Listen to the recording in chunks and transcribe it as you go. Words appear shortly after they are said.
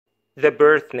the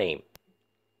birth name,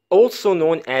 also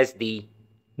known as the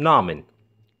Nomen,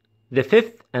 the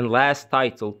fifth and last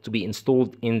title to be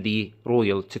installed in the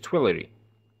royal titulary,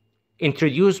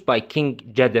 introduced by King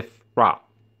Jedef-Ra,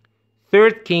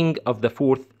 third king of the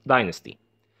fourth dynasty,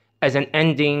 as an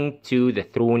ending to the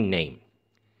throne name.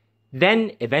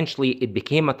 Then, eventually, it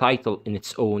became a title in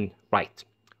its own right,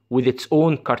 with its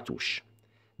own cartouche.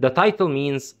 The title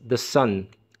means the son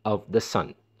of the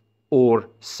sun, or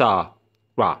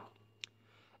Sa-Ra.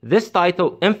 This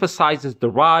title emphasizes the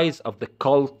rise of the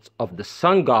cult of the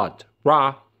sun god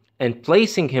Ra and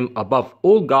placing him above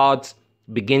all gods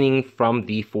beginning from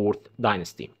the fourth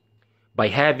dynasty, by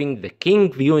having the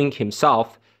king viewing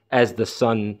himself as the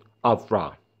son of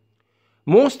Ra.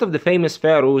 Most of the famous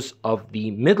pharaohs of the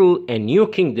Middle and New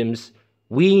Kingdoms,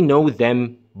 we know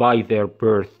them by their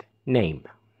birth name.